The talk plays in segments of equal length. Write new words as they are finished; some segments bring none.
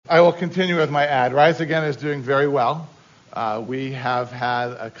I will continue with my ad. Rise Again is doing very well. We have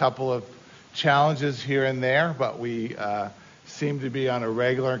had a couple of challenges here and there, but we seem to be on a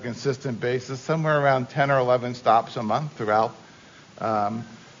regular and consistent basis, somewhere around 10 or 11 stops a month throughout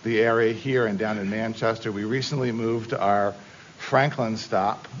the area here and down in Manchester. We recently moved. Our Franklin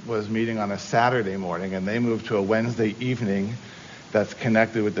stop was meeting on a Saturday morning, and they moved to a Wednesday evening that's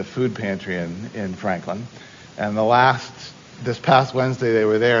connected with the food pantry in Franklin. And this past Wednesday they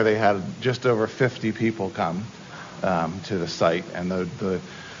were there, they had just over 50 people come to the site. And the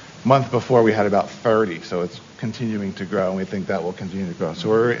month before we had about 30, so it's continuing to grow, and we think that will continue to grow. So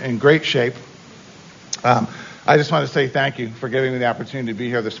we're in great shape. I just want to say thank you for giving me the opportunity to be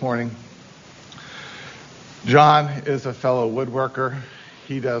here this morning. John is a fellow woodworker.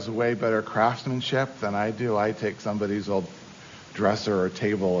 He does way better craftsmanship than I do. I take somebody's old dresser or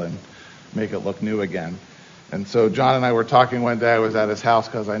table and make it look new again. And so John and I were talking one day. I was at his house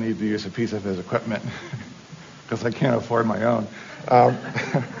because I need to use a piece of his equipment because I can't afford my own.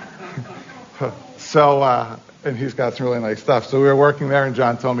 And he's got some really nice stuff. So we were working there, and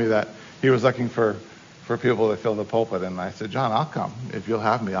John told me that he was looking for people to fill the pulpit. And I said, John, I'll come. If you'll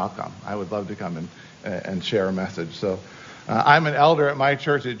have me, I'll come. I would love to come and share a message. So I'm an elder at my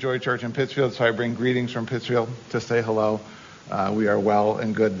church, at Joy Church in Pittsfield, so I bring greetings from Pittsfield to say hello. We are well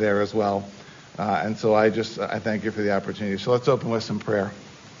and good there as well. And so I thank you for the opportunity. So let's open with some prayer.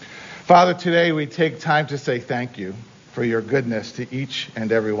 Father, today we take time to say thank you for your goodness to each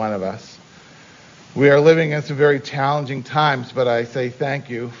and every one of us. We are living in some very challenging times, but I say thank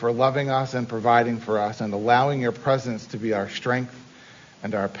you for loving us and providing for us and allowing your presence to be our strength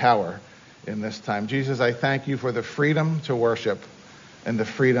and our power in this time. Jesus, I thank you for the freedom to worship and the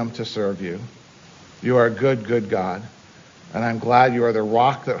freedom to serve you. You are a good, good God. And I'm glad you are the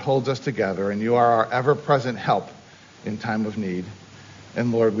rock that holds us together, and you are our ever-present help in time of need.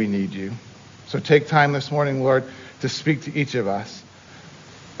 And Lord, we need you. So take time this morning, Lord, to speak to each of us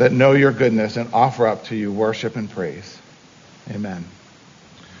that know your goodness and offer up to you worship and praise. Amen.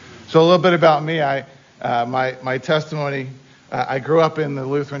 So a little bit about me. My testimony, I grew up in the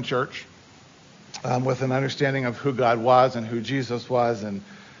Lutheran Church with an understanding of who God was and who Jesus was, and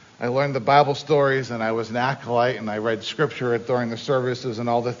I learned the Bible stories, and I was an acolyte, and I read scripture during the services and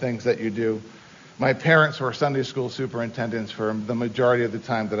all the things that you do. My parents were Sunday school superintendents for the majority of the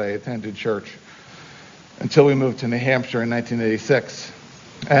time that I attended church until we moved to New Hampshire in 1986.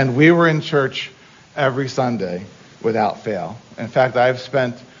 And we were in church every Sunday without fail. In fact, I've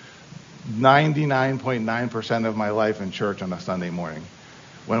spent 99.9% of my life in church on a Sunday morning.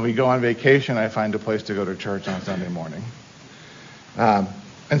 When we go on vacation, I find a place to go to church on Sunday morning.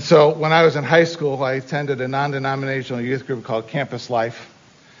 And so when I was in high school, I attended a non-denominational youth group called Campus Life.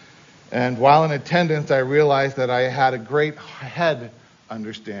 And while in attendance, I realized that I had a great head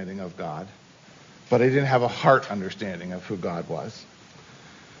understanding of God, but I didn't have a heart understanding of who God was.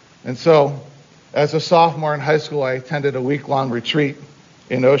 And so as a sophomore in high school, I attended a week-long retreat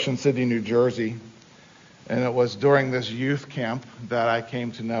in Ocean City, New Jersey. And it was during this youth camp that I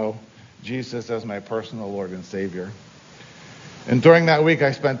came to know Jesus as my personal Lord and Savior. And during that week,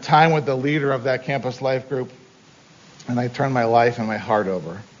 I spent time with the leader of that Campus Life group, and I turned my life and my heart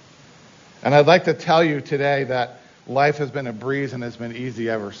over. And I'd like to tell you today that life has been a breeze and has been easy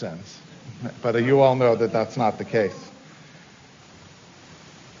ever since. But you all know that that's not the case.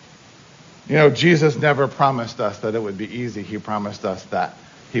 You know, Jesus never promised us that it would be easy. He promised us that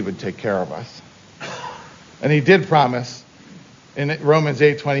he would take care of us. And he did promise. In Romans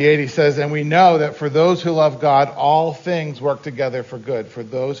 8:28, he says, and we know that for those who love God, all things work together for good, for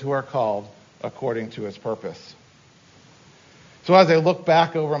those who are called according to his purpose. So as I look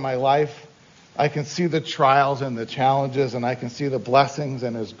back over my life, I can see the trials and the challenges, and I can see the blessings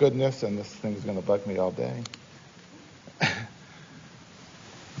and his goodness, and this thing's going to bug me all day.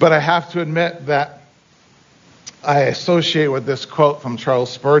 But I have to admit that I associate with this quote from Charles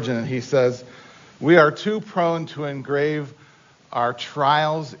Spurgeon, and he says, we are too prone to engrave our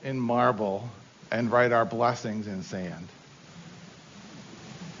trials in marble and write our blessings in sand.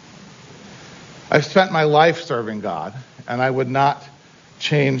 I've spent my life serving God, and I would not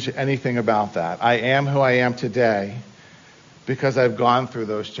change anything about that. I am who I am today because I've gone through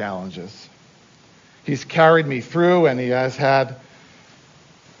those challenges. He's carried me through, and he has had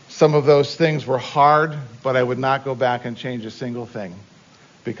some of those things were hard, but I would not go back and change a single thing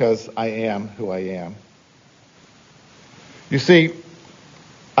because I am who I am. You see,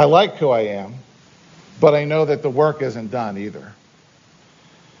 I like who I am, but I know that the work isn't done either.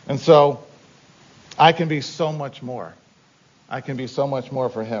 And so I can be so much more. I can be so much more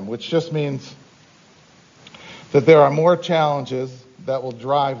for him, which just means that there are more challenges that will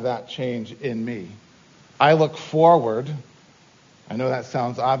drive that change in me. I look forward, I know that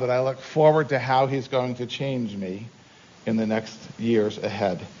sounds odd, but I look forward to how he's going to change me in the next years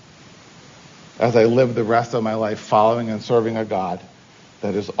ahead as I live the rest of my life following and serving a God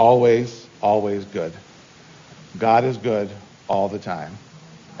that is always, always good. God is good all the time,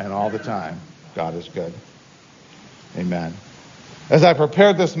 and all the time, God is good. Amen. As I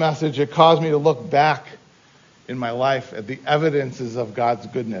prepared this message, it caused me to look back in my life at the evidences of God's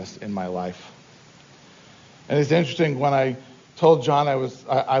goodness in my life. And it's interesting, when I told John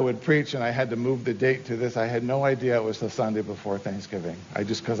I would preach and I had to move the date to this, I had no idea it was the Sunday before Thanksgiving.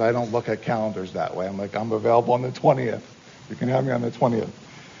 Because I don't look at calendars that way. I'm like, I'm available on the 20th. You can have me on the 20th.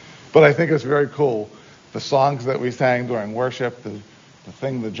 But I think it's very cool. The songs that we sang during worship, the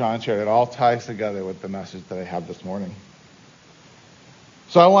thing that John shared, it all ties together with the message that I have this morning.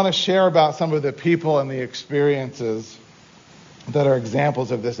 So I want to share about some of the people and the experiences that are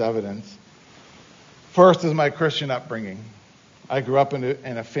examples of this evidence. First is my Christian upbringing. I grew up in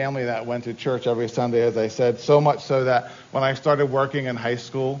a family that went to church every Sunday, as I said, so much so that when I started working in high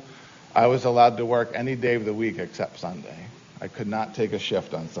school, I was allowed to work any day of the week except Sunday. I could not take a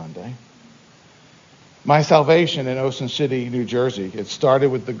shift on Sunday. My salvation in Ocean City, New Jersey, it started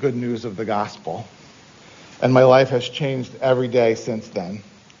with the good news of the gospel. And my life has changed every day since then.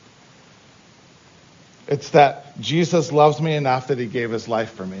 It's that Jesus loves me enough that he gave his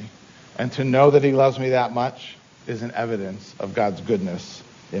life for me. And to know that he loves me that much is an evidence of God's goodness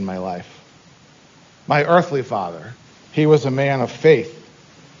in my life. My earthly father, he was a man of faith.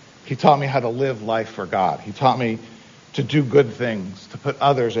 He taught me how to live life for God. He taught me to do good things, to put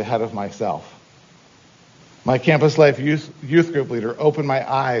others ahead of myself. My Campus Life youth group leader opened my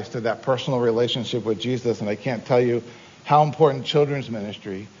eyes to that personal relationship with Jesus, and I can't tell you how important children's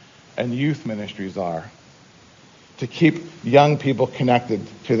ministry and youth ministries are to keep young people connected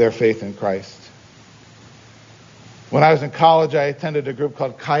to their faith in Christ. When I was in college, I attended a group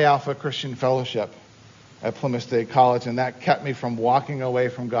called Chi Alpha Christian Fellowship at Plymouth State College, and that kept me from walking away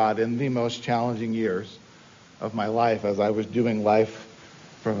from God in the most challenging years of my life as I was doing life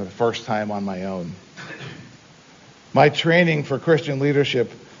for the first time on my own. My training for Christian leadership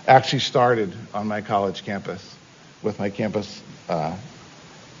actually started on my college campus with my campus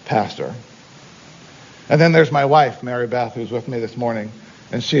pastor. And then there's my wife, Mary Beth, who's with me this morning,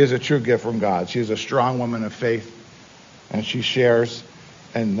 and she is a true gift from God. She is a strong woman of faith, and she shares,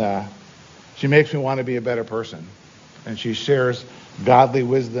 and she makes me want to be a better person. And she shares godly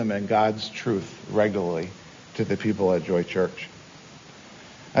wisdom and God's truth regularly to the people at Joy Church.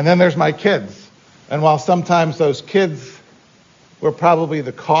 And then there's my kids. And while sometimes those kids were probably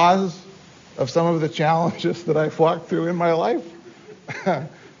the cause of some of the challenges that I've walked through in my life,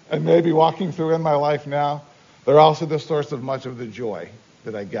 and maybe walking through in my life now, they're also the source of much of the joy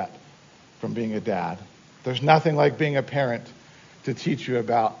that I get from being a dad. There's nothing like being a parent to teach you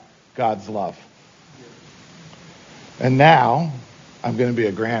about God's love. And now I'm going to be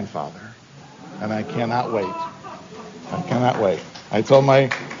a grandfather, and I cannot wait. I cannot wait. I told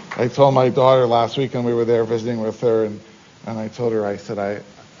my daughter last week, and we were there visiting with her, and I told her, I said,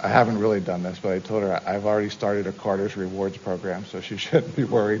 I haven't really done this, but I told her I've already started a Carter's Rewards program, so she shouldn't be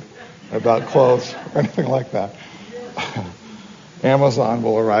worried about clothes or anything like that. Amazon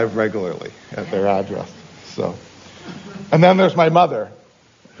will arrive regularly at their address. And then there's my mother,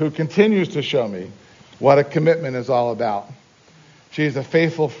 who continues to show me what a commitment is all about. She's a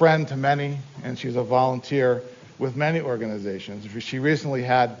faithful friend to many, and she's a volunteer with many organizations. She recently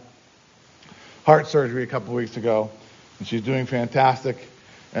had heart surgery a couple of weeks ago, and she's doing fantastic,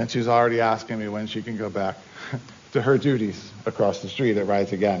 and she's already asking me when she can go back to her duties across the street at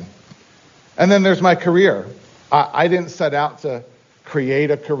Rise Again. And then there's my career. I didn't set out to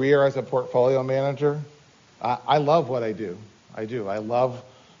create a career as a portfolio manager. I love what I do. I do. I love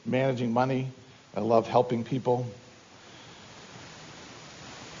managing money. I love helping people.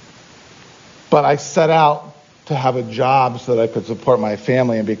 But I set out to have a job so that I could support my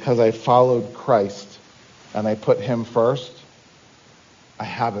family, and because I followed Christ and I put him first, I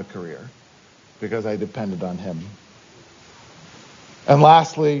have a career because I depended on him. And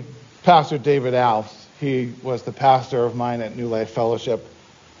lastly, Pastor David Alves. He was the pastor of mine at New Life Fellowship.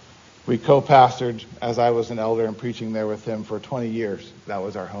 We co-pastored as I was an elder and preaching there with him for 20 years. That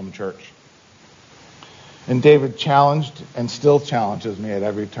was our home church. And David challenged and still challenges me at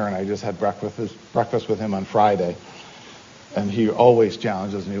every turn. I just had breakfast with him on Friday. And he always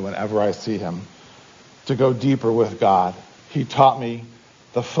challenges me whenever I see him to go deeper with God. He taught me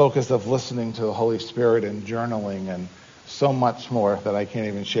the focus of listening to the Holy Spirit and journaling and so much more that I can't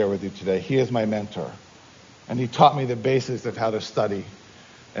even share with you today. He is my mentor. And he taught me the basics of how to study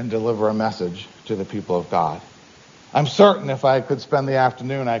and deliver a message to the people of God. I'm certain if I could spend the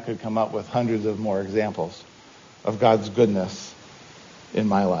afternoon, I could come up with hundreds of more examples of God's goodness in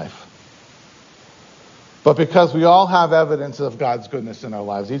my life. But because we all have evidence of God's goodness in our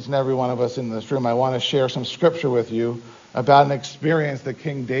lives, each and every one of us in this room, I want to share some scripture with you about an experience that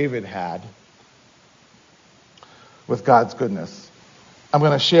King David had with God's goodness. I'm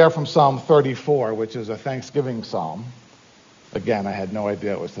going to share from Psalm 34, which is a Thanksgiving psalm. Again, I had no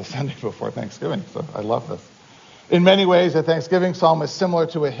idea it was the Sunday before Thanksgiving, so I love this. In many ways, a Thanksgiving psalm is similar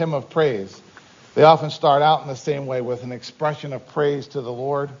to a hymn of praise. They often start out in the same way with an expression of praise to the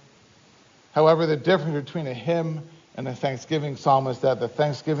Lord. However, the difference between a hymn and a Thanksgiving psalm is that the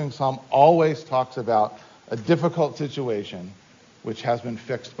Thanksgiving psalm always talks about a difficult situation which has been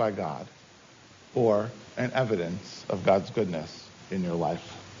fixed by God, or an evidence of God's goodness in your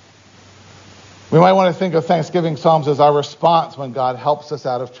life. We might want to think of Thanksgiving psalms as our response when God helps us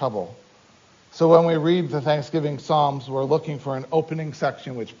out of trouble. So when we read the Thanksgiving psalms, we're looking for an opening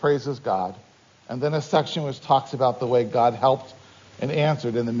section which praises God, and then a section which talks about the way God helped and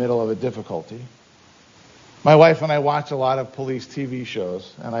answered in the middle of a difficulty. My wife and I watch a lot of police TV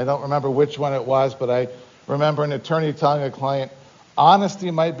shows, and I don't remember which one it was, but I remember an attorney telling a client, honesty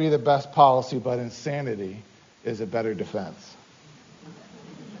might be the best policy, but insanity is a better defense.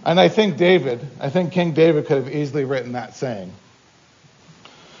 And I think King David could have easily written that saying.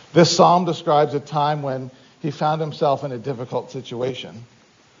 This psalm describes a time when he found himself in a difficult situation.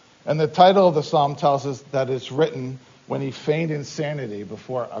 And the title of the psalm tells us that it's written when he feigned insanity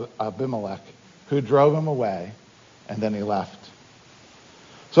before Abimelech, who drove him away, and then he left.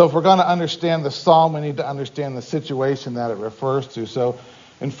 So if we're going to understand the psalm, we need to understand the situation that it refers to. So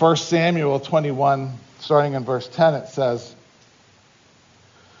in 1 Samuel 21, starting in verse 10, it says,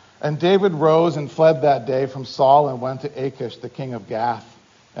 "And David rose and fled that day from Saul and went to Achish, the king of Gath.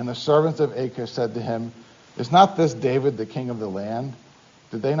 And the servants of Achish said to him, 'Is not this David the king of the land?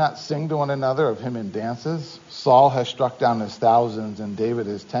 Did they not sing to one another of him in dances? Saul has struck down his thousands, and David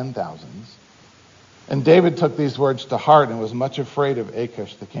his 10,000s.' And David took these words to heart and was much afraid of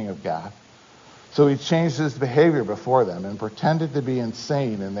Achish, the king of Gath. So he changed his behavior before them and pretended to be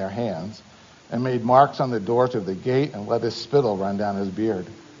insane in their hands, and made marks on the doors of the gate and let his spittle run down his beard.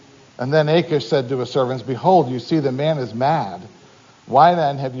 And then Achish said to his servants, 'Behold, you see the man is mad. Why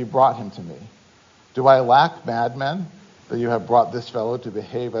then have you brought him to me? Do I lack madmen, that you have brought this fellow to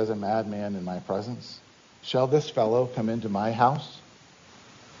behave as a madman in my presence? Shall this fellow come into my house?'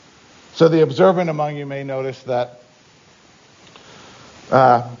 So the observant among you may notice that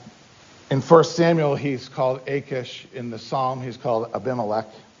in 1 Samuel he's called Achish. In the psalm he's called Abimelech.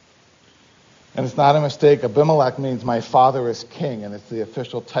 And it's not a mistake. Abimelech means my father is king, and it's the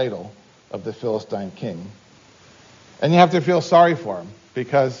official title of the Philistine king. And you have to feel sorry for him,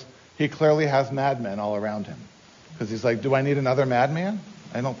 because he clearly has madmen all around him. Because he's like, do I need another madman?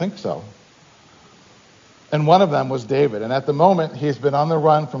 I don't think so. And one of them was David. And at the moment, he's been on the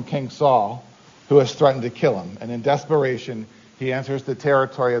run from King Saul, who has threatened to kill him. And in desperation, he enters the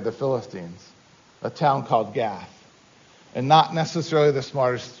territory of the Philistines, a town called Gath. And not necessarily the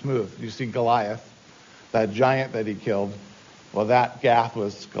smartest move. You see Goliath, that giant that he killed. Well, that Gath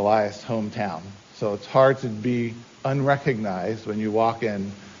was Goliath's hometown. So it's hard to be unrecognized when you walk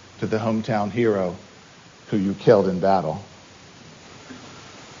in to the hometown hero who you killed in battle.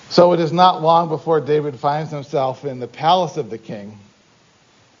 So it is not long before David finds himself in the palace of the king,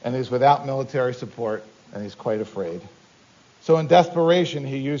 and he's without military support, and he's quite afraid. So in desperation,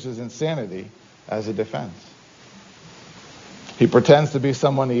 he uses insanity as a defense. He pretends to be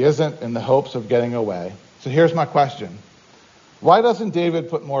someone he isn't in the hopes of getting away. So here's my question. Why doesn't David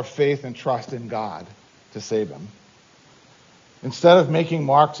put more faith and trust in God to save him? Instead of making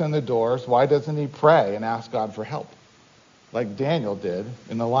marks on the doors, why doesn't he pray and ask God for help, like Daniel did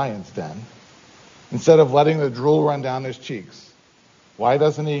in the lion's den? Instead of letting the drool run down his cheeks, why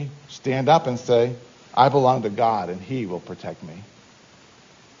doesn't he stand up and say, I belong to God and he will protect me?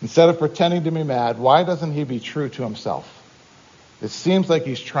 Instead of pretending to be mad, why doesn't he be true to himself? It seems like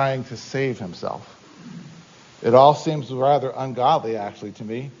he's trying to save himself. It all seems rather ungodly, actually, to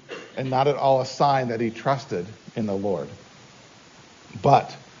me, and not at all a sign that he trusted in the Lord.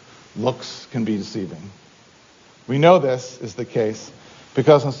 But looks can be deceiving. We know this is the case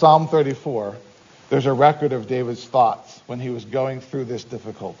because in Psalm 34, there's a record of David's thoughts when he was going through this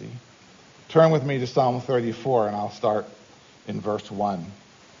difficulty. Turn with me to Psalm 34, and I'll start in verse 1.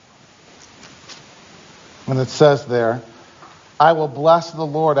 And it says there, I will bless the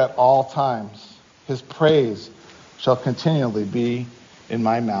Lord at all times. His praise shall continually be in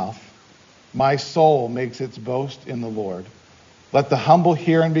my mouth. My soul makes its boast in the Lord. Let the humble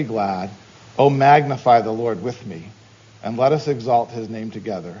hear and be glad. O magnify the Lord with me, and let us exalt his name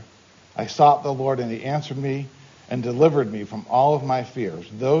together. I sought the Lord, and he answered me and delivered me from all of my fears.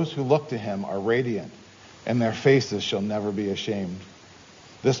 Those who look to him are radiant, and their faces shall never be ashamed.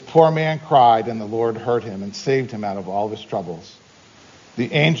 This poor man cried, and the Lord heard him and saved him out of all his troubles.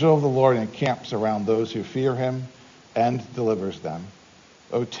 The angel of the Lord encamps around those who fear him and delivers them.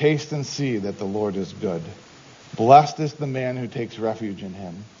 O taste and see that the Lord is good. Blessed is the man who takes refuge in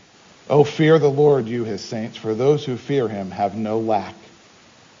him. O fear the Lord, you his saints, for those who fear him have no lack.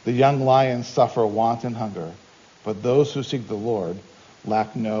 The young lions suffer want and hunger, but those who seek the Lord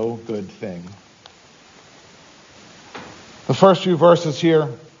lack no good thing. The first few verses here,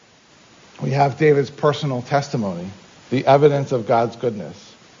 we have David's personal testimony, the evidence of God's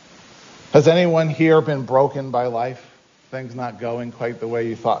goodness. Has anyone here been broken by life? Things not going quite the way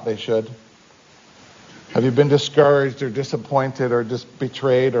you thought they should? Have you been discouraged or disappointed or just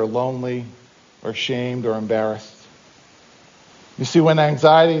betrayed or lonely or shamed or embarrassed? You see, when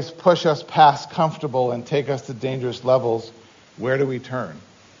anxieties push us past comfortable and take us to dangerous levels, where do we turn?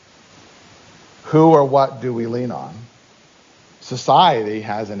 Who or what do we lean on? Society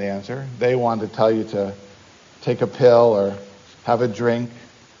has an answer. They want to tell you to take a pill or have a drink,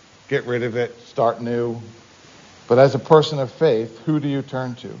 get rid of it, start new. But as a person of faith, who do you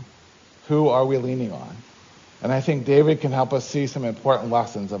turn to? Who are we leaning on? And I think David can help us see some important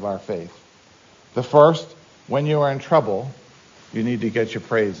lessons of our faith. The first, when you are in trouble, you need to get your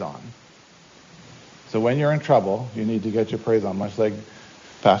praise on. So when you're in trouble, you need to get your praise on, much like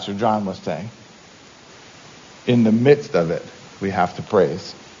Pastor John was saying. In the midst of it, we have to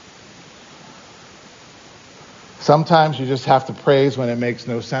praise. Sometimes you just have to praise when it makes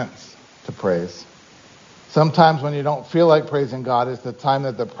no sense to praise. Sometimes when you don't feel like praising God is the time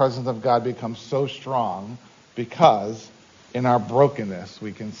that the presence of God becomes so strong, because in our brokenness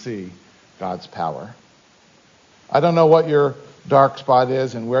we can see God's power. I don't know what your dark spot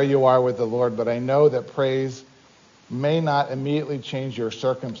is and where you are with the Lord, but I know that praise may not immediately change your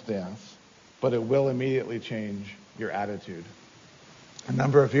circumstance, but it will immediately change your attitude. A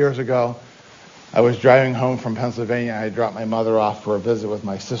number of years ago, I was driving home from Pennsylvania. I had dropped my mother off for a visit with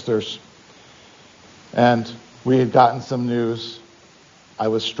my sisters. And we had gotten some news. I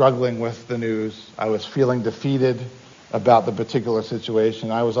was struggling with the news. I was feeling defeated about the particular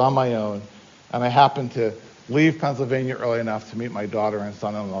situation. I was on my own, and I happened to leave Pennsylvania early enough to meet my daughter and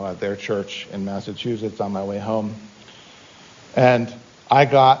son-in-law at their church in Massachusetts on my way home. And I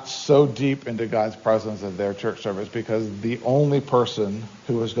got so deep into God's presence at their church service because the only person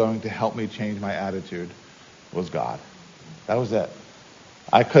who was going to help me change my attitude was God. That was it.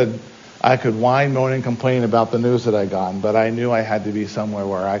 I could whine, moan, and complain about the news that I got, but I knew I had to be somewhere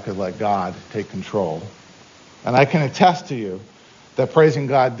where I could let God take control. And I can attest to you that praising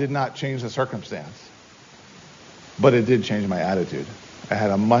God did not change the circumstance, but it did change my attitude. I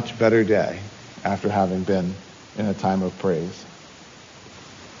had a much better day after having been in a time of praise.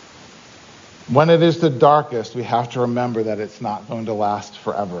 When it is the darkest, we have to remember that it's not going to last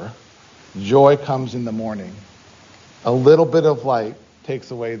forever. Joy comes in the morning. A little bit of light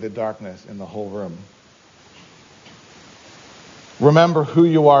takes away the darkness in the whole room. Remember who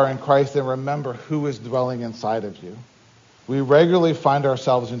you are in Christ, and remember who is dwelling inside of you. We regularly find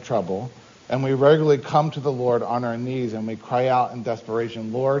ourselves in trouble, and we regularly come to the Lord on our knees, and we cry out in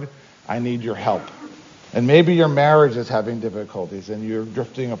desperation, Lord, I need your help. And maybe your marriage is having difficulties, and you're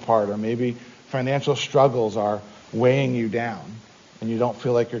drifting apart, or maybe financial struggles are weighing you down, and you don't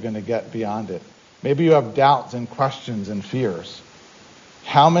feel like you're going to get beyond it. Maybe you have doubts and questions and fears.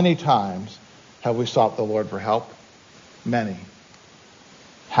 How many times have we sought the Lord for help? Many.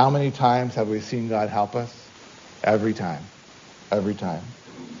 How many times have we seen God help us? Every time. Every time.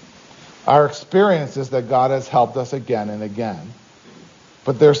 Our experience is that God has helped us again and again.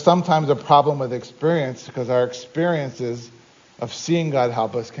 But there's sometimes a problem with experience because our experiences of seeing God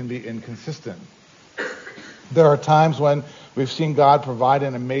help us can be inconsistent. There are times when we've seen God provide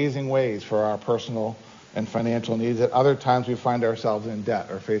in amazing ways for our personal and financial needs. At other times we find ourselves in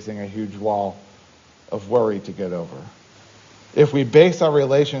debt or facing a huge wall of worry to get over. If we base our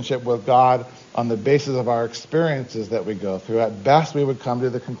relationship with God on the basis of our experiences that we go through, at best we would come to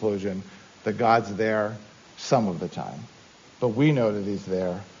the conclusion that God's there some of the time. But we know that he's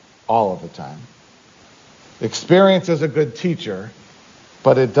there all of the time. Experience is a good teacher,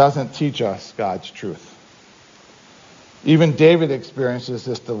 but it doesn't teach us God's truth. Even David experiences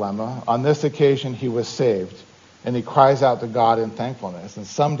this dilemma. On this occasion, he was saved, and he cries out to God in thankfulness. And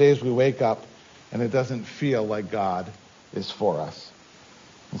some days we wake up, and it doesn't feel like God is for us.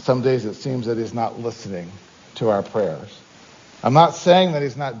 And some days it seems that he's not listening to our prayers. I'm not saying that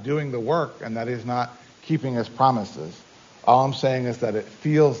he's not doing the work and that he's not keeping his promises. All I'm saying is that it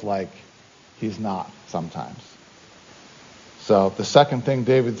feels like he's not sometimes. So the second thing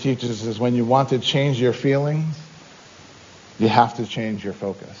David teaches is when you want to change your feelings, you have to change your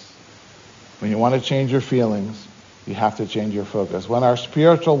focus. When you want to change your feelings, you have to change your focus. When our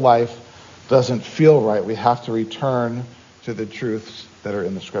spiritual life doesn't feel right, we have to return to the truths that are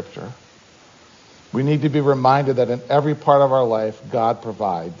in the Scripture. We need to be reminded that in every part of our life, God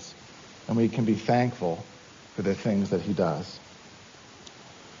provides, and we can be thankful for the things that he does.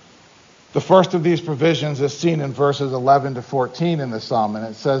 The first of these provisions is seen in verses 11 to 14 in the psalm, and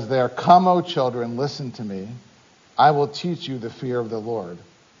it says there, "Come, O children, listen to me. I will teach you the fear of the Lord.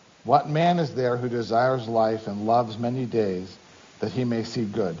 What man is there who desires life and loves many days that he may see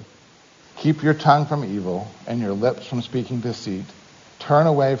good? Keep your tongue from evil and your lips from speaking deceit. Turn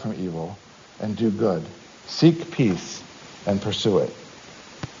away from evil and do good. Seek peace and pursue it."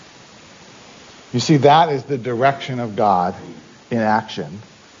 You see, that is the direction of God in action.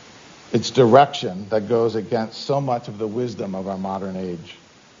 It's direction that goes against so much of the wisdom of our modern age.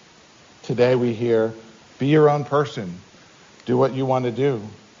 Today we hear, be your own person. Do what you want to do.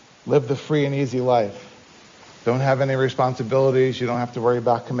 Live the free and easy life. Don't have any responsibilities. You don't have to worry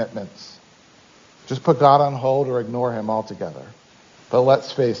about commitments. Just put God on hold or ignore him altogether. But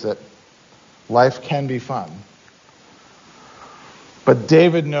let's face it, life can be fun. But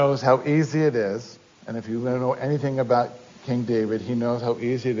David knows how easy it is, and if you know anything about King David, he knows how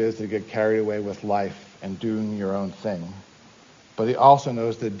easy it is to get carried away with life and doing your own thing. But he also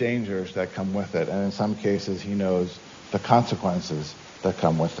knows the dangers that come with it, and in some cases he knows the consequences that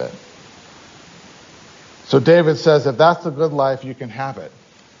come with it. So David says, if that's a good life, you can have it.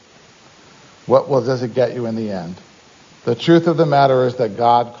 What does it get you in the end? The truth of the matter is that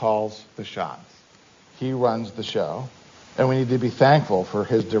God calls the shots. He runs the show. And we need to be thankful for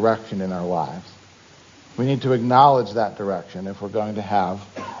his direction in our lives. We need to acknowledge that direction if we're going to have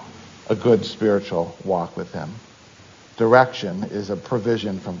a good spiritual walk with him. Direction is a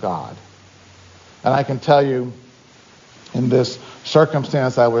provision from God. And I can tell you, in this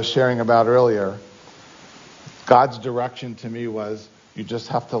circumstance I was sharing about earlier, God's direction to me was, you just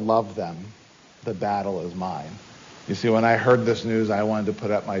have to love them. The battle is mine. You see, when I heard this news, I wanted to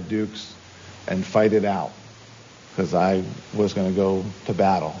put up my dukes and fight it out, because I was going to go to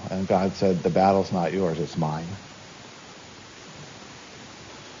battle. And God said, the battle's not yours, it's mine.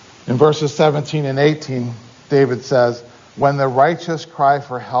 In verses 17 and 18, David says, when the righteous cry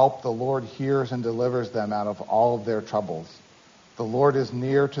for help, the Lord hears and delivers them out of all of their troubles. The Lord is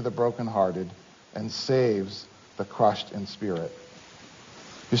near to the brokenhearted and saves the crushed in spirit.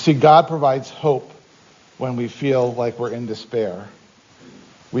 You see, God provides hope when we feel like we're in despair.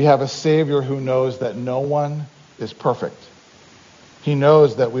 We have a Savior who knows that no one is perfect. He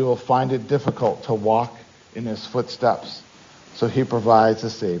knows that we will find it difficult to walk in his footsteps, so he provides a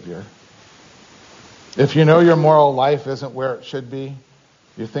Savior. If you know your moral life isn't where it should be,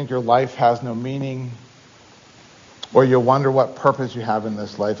 you think your life has no meaning, or you wonder what purpose you have in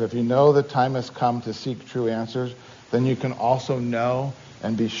this life, if you know the time has come to seek true answers, then you can also know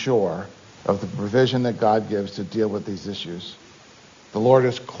and be sure of the provision that God gives to deal with these issues. The Lord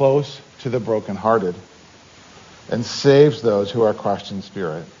is close to the brokenhearted and saves those who are crushed in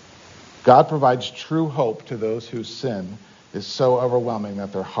spirit. God provides true hope to those whose sin is so overwhelming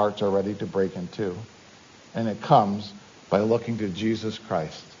that their hearts are ready to break in two. And it comes by looking to Jesus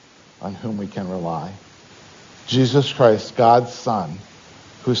Christ, on whom we can rely. Jesus Christ, God's Son,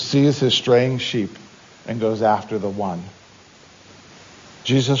 who sees his straying sheep and goes after the one.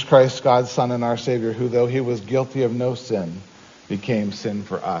 Jesus Christ, God's Son and our Savior, who, though he was guilty of no sin, became sin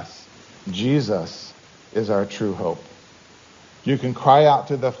for us. Jesus is our true hope. You can cry out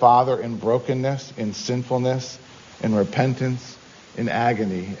to the Father in brokenness, in sinfulness, in repentance, in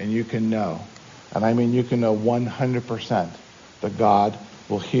agony, and you can know, and I mean you can know 100% that God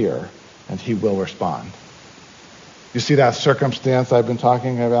will hear and he will respond. You see that circumstance I've been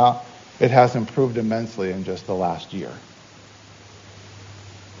talking about? It has improved immensely in just the last year.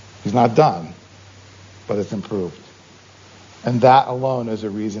 He's not done, but it's improved. And that alone is a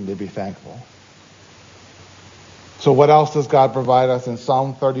reason to be thankful. So what else does God provide us? In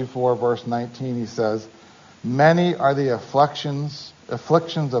Psalm 34, verse 19, he says, many are the afflictions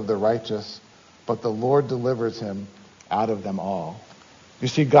of the righteous, but the Lord delivers him out of them all. You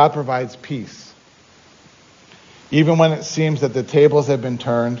see, God provides peace. Even when it seems that the tables have been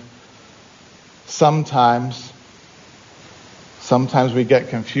turned, sometimes we get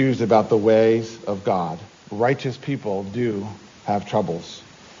confused about the ways of God. Righteous people do have troubles.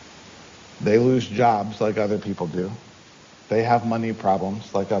 They lose jobs like other people do. They have money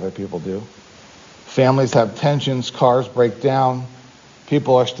problems like other people do. Families have tensions, cars break down,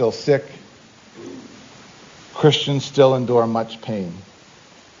 people are still sick. Christians still endure much pain.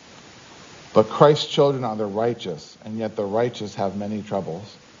 But Christ's children are the righteous, and yet the righteous have many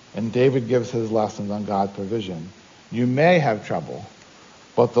troubles. And David gives his lessons on God's provision. You may have trouble,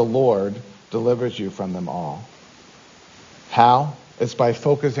 but the Lord delivers you from them all. How? It's by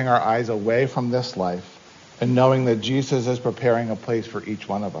focusing our eyes away from this life and knowing that Jesus is preparing a place for each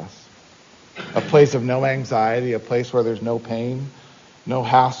one of us. A place of no anxiety, a place where there's no pain, no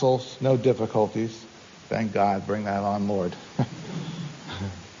hassles, no difficulties. Thank God, bring that on, Lord.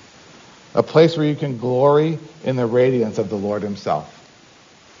 A place where you can glory in the radiance of the Lord himself.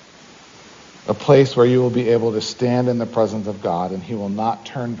 A place where you will be able to stand in the presence of God and he will not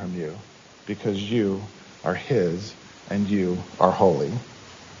turn from you because you are his and you are holy.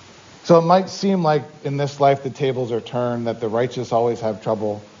 So it might seem like in this life the tables are turned, that the righteous always have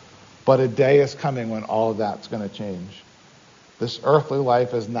trouble, but a day is coming when all of that's going to change. This earthly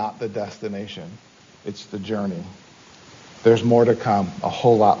life is not the destination. It's the journey. There's more to come, a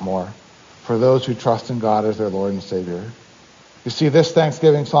whole lot more, for those who trust in God as their Lord and Savior. You see, this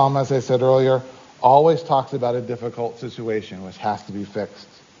Thanksgiving psalm, as I said earlier, always talks about a difficult situation which has to be fixed.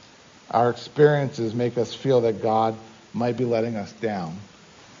 Our experiences make us feel that God might be letting us down,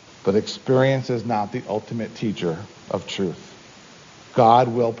 but experience is not the ultimate teacher of truth. God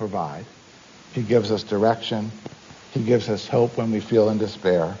will provide. He gives us direction. He gives us hope when we feel in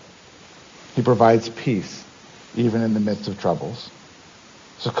despair. He provides peace even in the midst of troubles.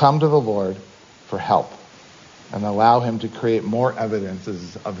 So come to the Lord for help and allow him to create more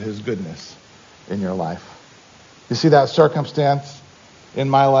evidences of his goodness in your life. You see that circumstance in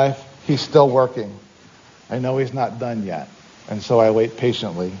my life? He's still working. I know he's not done yet, and so I wait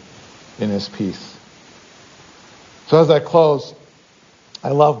patiently in his peace. So as I close, I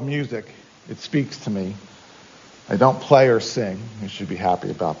love music. It speaks to me. I don't play or sing. You should be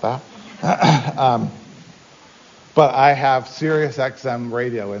happy about that. But I have Sirius XM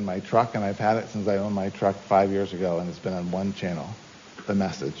radio in my truck, and I've had it since I owned my truck 5 years ago, and it's been on one channel, The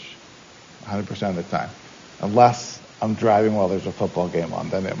Message, 100% of the time. Unless I'm driving while there's a football game on,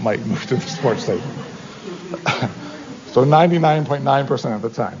 then it might move to the sports station. So 99.9% of the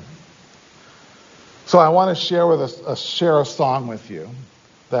time. So I want to share a song with you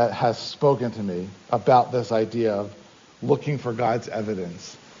that has spoken to me about this idea of looking for God's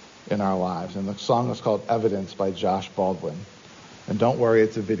evidence in our lives. And the song is called Evidence by Josh Baldwin. And don't worry,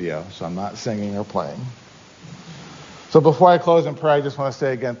 it's a video, so I'm not singing or playing. So before I close in prayer, I just want to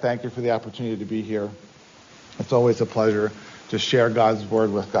say again, thank you for the opportunity to be here. It's always a pleasure to share God's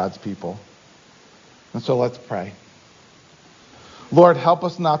word with God's people. And so let's pray. Lord, help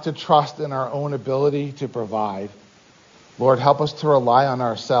us not to trust in our own ability to provide. Lord, help us to rely on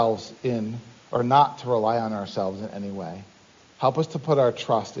ourselves not to rely on ourselves in any way. Help us to put our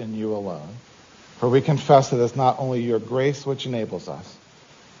trust in you alone. For we confess that it's not only your grace which enables us,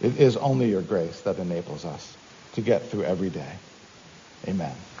 it is only your grace that enables us to get through every day.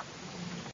 Amen.